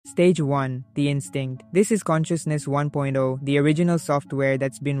Stage 1. The instinct. This is consciousness 1.0, the original software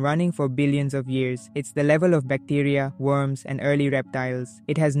that's been running for billions of years. It's the level of bacteria, worms, and early reptiles.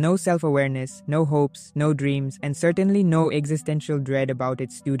 It has no self-awareness, no hopes, no dreams, and certainly no existential dread about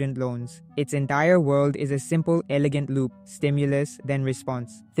its student loans. Its entire world is a simple, elegant loop: stimulus, then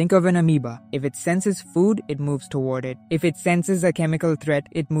response. Think of an amoeba. If it senses food, it moves toward it. If it senses a chemical threat,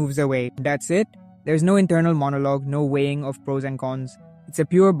 it moves away. That's it. There's no internal monologue, no weighing of pros and cons. It's a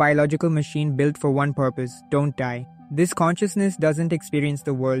pure biological machine built for one purpose: don't die. This consciousness doesn't experience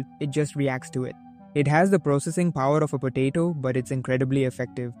the world, it just reacts to it. It has the processing power of a potato, but it's incredibly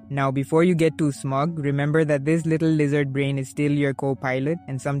effective. Now, before you get too smug, remember that this little lizard brain is still your co-pilot,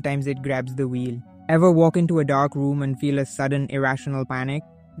 and sometimes it grabs the wheel. Ever walk into a dark room and feel a sudden irrational panic?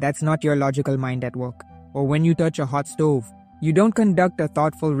 That's not your logical mind at work. Or when you touch a hot stove, you don't conduct a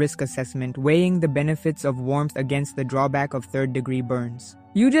thoughtful risk assessment, weighing the benefits of warmth against the drawback of third-degree burns.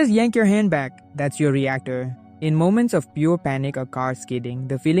 You just yank your hand back. That's your reactor. In moments of pure panic or car skidding,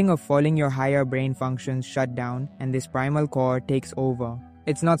 the feeling of falling, your higher brain functions shut down and this primal core takes over.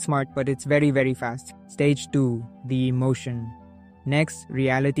 It's not smart, but it's very, very fast. Stage 2. The emotion. Next,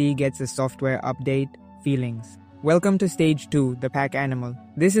 reality gets a software update: feelings. Welcome to Stage 2, the pack animal.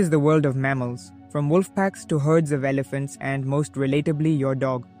 This is the world of mammals. From wolf packs to herds of elephants and, most relatably, your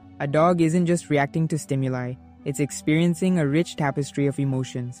dog. A dog isn't just reacting to stimuli, it's experiencing a rich tapestry of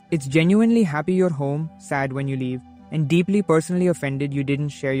emotions. It's genuinely happy you're home, sad when you leave, and deeply personally offended you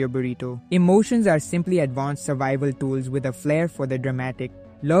didn't share your burrito. Emotions are simply advanced survival tools with a flair for the dramatic.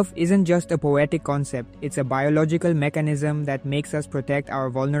 Love isn't just a poetic concept, it's a biological mechanism that makes us protect our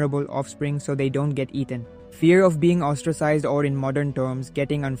vulnerable offspring so they don't get eaten. Fear of being ostracized, or in modern terms,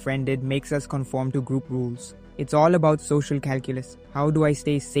 getting unfriended, makes us conform to group rules. It's all about social calculus. How do I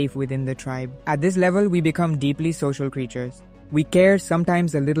stay safe within the tribe? At this level, we become deeply social creatures. We care,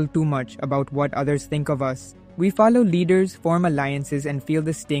 sometimes a little too much, about what others think of us. We follow leaders, form alliances, and feel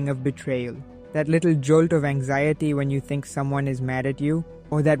the sting of betrayal. That little jolt of anxiety when you think someone is mad at you,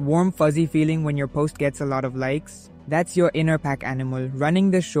 or that warm fuzzy feeling when your post gets a lot of likes. That's your inner pack animal,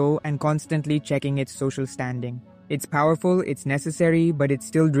 running the show and constantly checking its social standing. It's powerful, it's necessary, but it's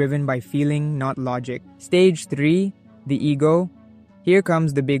still driven by feeling, not logic. Stage 3. The ego. Here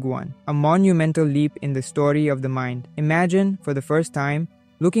comes the big one, a monumental leap in the story of the mind. Imagine, for the first time,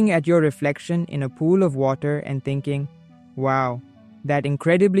 looking at your reflection in a pool of water and thinking, wow, that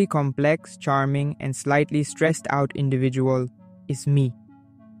incredibly complex, charming, and slightly stressed out individual is me.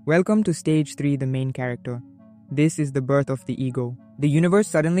 Welcome to Stage 3, the main character. This is the birth of the ego. The universe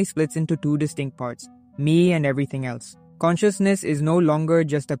suddenly splits into two distinct parts: me and everything else. Consciousness is no longer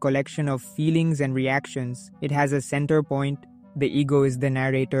just a collection of feelings and reactions. It has a center point. The ego is the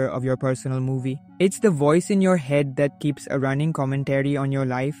narrator of your personal movie. It's the voice in your head that keeps a running commentary on your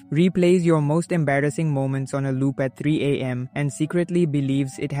life, replays your most embarrassing moments on a loop at 3 a.m., and secretly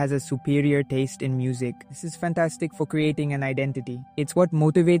believes it has a superior taste in music. This is fantastic for creating an identity. It's what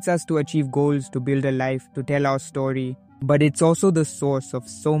motivates us to achieve goals, to build a life, to tell our story. But it's also the source of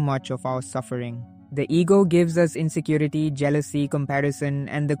so much of our suffering. The ego gives us insecurity, jealousy, comparison,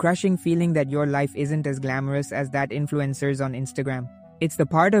 and the crushing feeling that your life isn't as glamorous as that influencer's on Instagram. It's the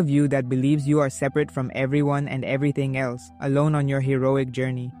part of you that believes you are separate from everyone and everything else, alone on your heroic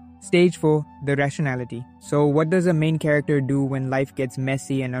journey. Stage 4. The rationality. So what does a main character do when life gets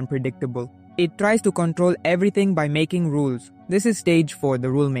messy and unpredictable? It tries to control everything by making rules. This is Stage 4,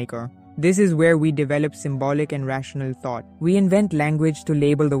 the rule maker. This is where we develop symbolic and rational thought. We invent language to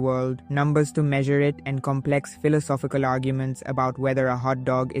label the world, numbers to measure it, and complex philosophical arguments about whether a hot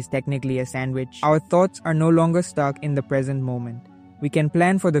dog is technically a sandwich. Our thoughts are no longer stuck in the present moment. We can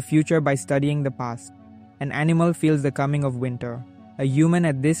plan for the future by studying the past. An animal feels the coming of winter. A human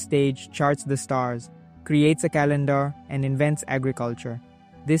at this stage charts the stars, creates a calendar, and invents agriculture.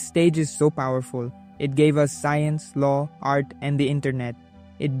 This stage is so powerful. It gave us science, law, art, and the internet.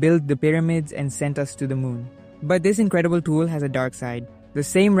 It built the pyramids and sent us to the moon. But this incredible tool has a dark side. The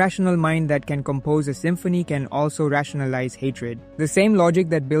same rational mind that can compose a symphony can also rationalize hatred. The same logic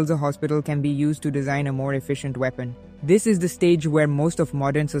that builds a hospital can be used to design a more efficient weapon. This is the stage where most of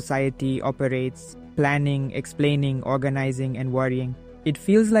modern society operates: planning, explaining, organizing, and worrying. It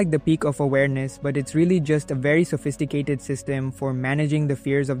feels like the peak of awareness, but it's really just a very sophisticated system for managing the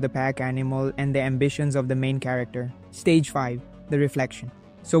fears of the pack animal and the ambitions of the main character. Stage 5. The reflection.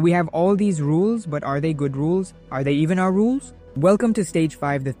 So we have all these rules, but are they good rules? Are they even our rules? Welcome to Stage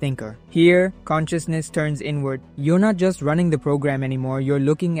 5, the thinker. Here, consciousness turns inward. You're not just running the program anymore, you're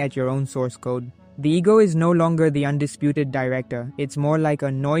looking at your own source code. The ego is no longer the undisputed director. It's more like a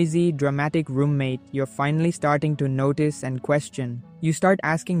noisy, dramatic roommate you're finally starting to notice and question. You start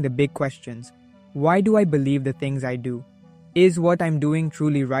asking the big questions. Why do I believe the things I do? Is what I'm doing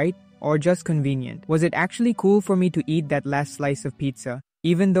truly right or just convenient? Was it actually cool for me to eat that last slice of pizza,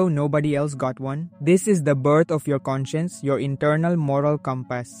 even though nobody else got one? This is the birth of your conscience, your internal moral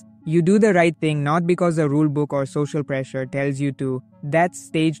compass. You do the right thing not because a rule book or social pressure tells you to. That's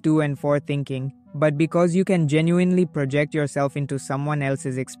stage 2 and 4 thinking, but because you can genuinely project yourself into someone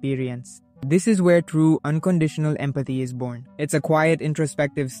else's experience. This is where true unconditional empathy is born. It's a quiet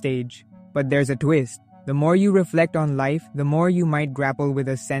introspective stage, but there's a twist. The more you reflect on life, the more you might grapple with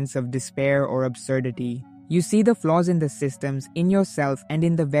a sense of despair or absurdity. You see the flaws in the systems, in yourself, and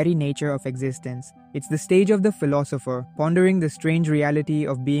in the very nature of existence. It's the stage of the philosopher, pondering the strange reality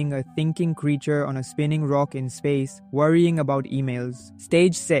of being a thinking creature on a spinning rock in space, worrying about emails.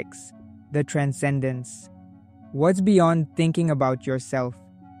 Stage 6. The Transcendence. What's beyond thinking about yourself?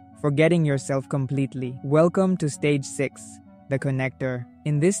 Forgetting yourself completely. Welcome to Stage 6. The Connector.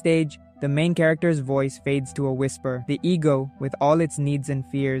 In this stage, the main character's voice fades to a whisper. The ego, with all its needs and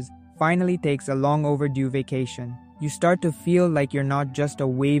fears, finally takes a long overdue vacation. You start to feel like you're not just a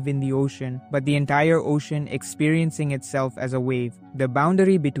wave in the ocean, but the entire ocean experiencing itself as a wave. The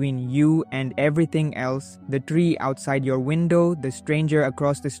boundary between you and everything else, the tree outside your window, the stranger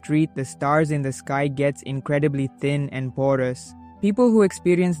across the street, the stars in the sky gets incredibly thin and porous. People who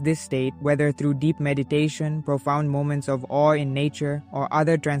experience this state, whether through deep meditation, profound moments of awe in nature, or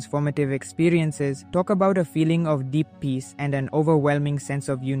other transformative experiences, talk about a feeling of deep peace and an overwhelming sense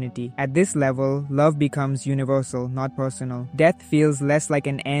of unity. At this level, love becomes universal, not personal. Death feels less like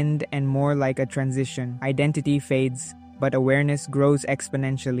an end and more like a transition. Identity fades, but awareness grows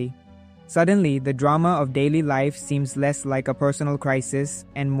exponentially. Suddenly, the drama of daily life seems less like a personal crisis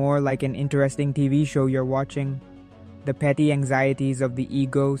and more like an interesting TV show you're watching. The petty anxieties of the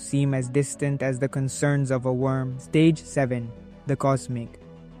ego seem as distant as the concerns of a worm. Stage 7. The Cosmic.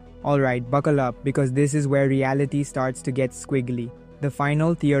 Alright, buckle up because this is where reality starts to get squiggly. The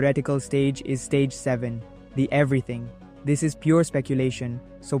final theoretical stage is Stage 7. The Everything. This is pure speculation,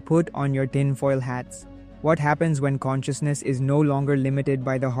 so put on your tinfoil hats. What happens when consciousness is no longer limited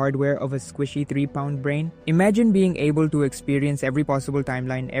by the hardware of a squishy 3-pound brain? Imagine being able to experience every possible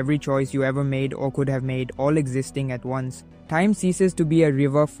timeline, every choice you ever made or could have made, all existing at once. Time ceases to be a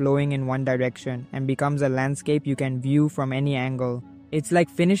river flowing in one direction and becomes a landscape you can view from any angle. It's like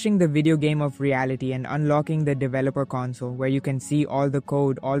finishing the video game of reality and unlocking the developer console where you can see all the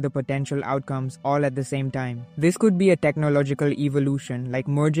code, all the potential outcomes, all at the same time. This could be a technological evolution, like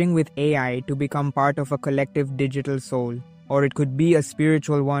merging with AI to become part of a collective digital soul. Or it could be a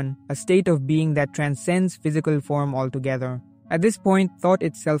spiritual one, a state of being that transcends physical form altogether. At this point, thought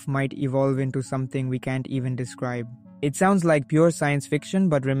itself might evolve into something we can't even describe. It sounds like pure science fiction,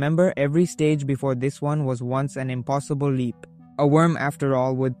 but remember, every stage before this one was once an impossible leap. A worm, after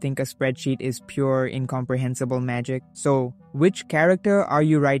all, would think a spreadsheet is pure, incomprehensible magic. So, which character are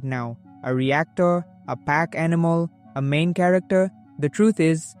you right now? A reactor? A pack animal? A main character? The truth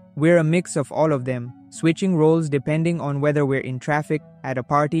is, we're a mix of all of them, switching roles depending on whether we're in traffic, at a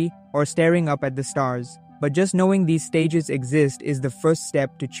party, or staring up at the stars. But just knowing these stages exist is the first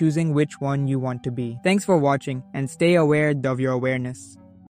step to choosing which one you want to be. Thanks for watching, and stay aware of your awareness.